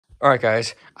Alright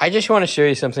guys, I just want to show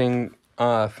you something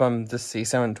from the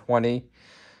C720,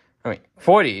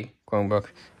 40 Chromebook,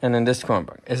 and then this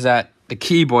Chromebook, is that the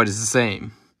keyboard is the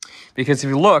same. Because if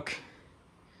you look,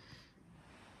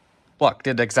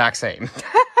 they're the exact same.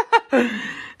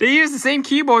 They use the same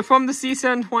keyboard from the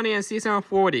C720 and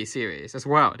C740 series as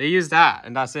well. They use that,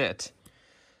 and that's it.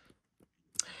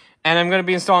 And I'm going to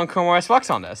be installing Chrome OS Flex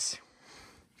on this.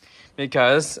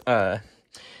 Because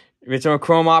original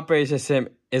Chrome operating system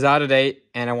is out of date,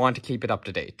 and I want to keep it up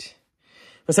to date.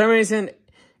 For some reason,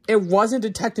 it wasn't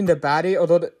detecting the battery,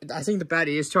 although I think the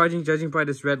battery is charging, judging by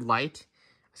this red light.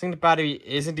 I think the battery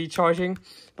is indeed charging,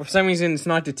 but for some reason, it's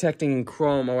not detecting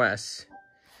Chrome OS.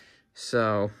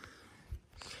 So,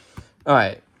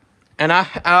 alright. And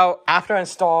after I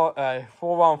install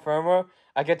full ROM firmware,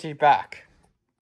 I'll get you back.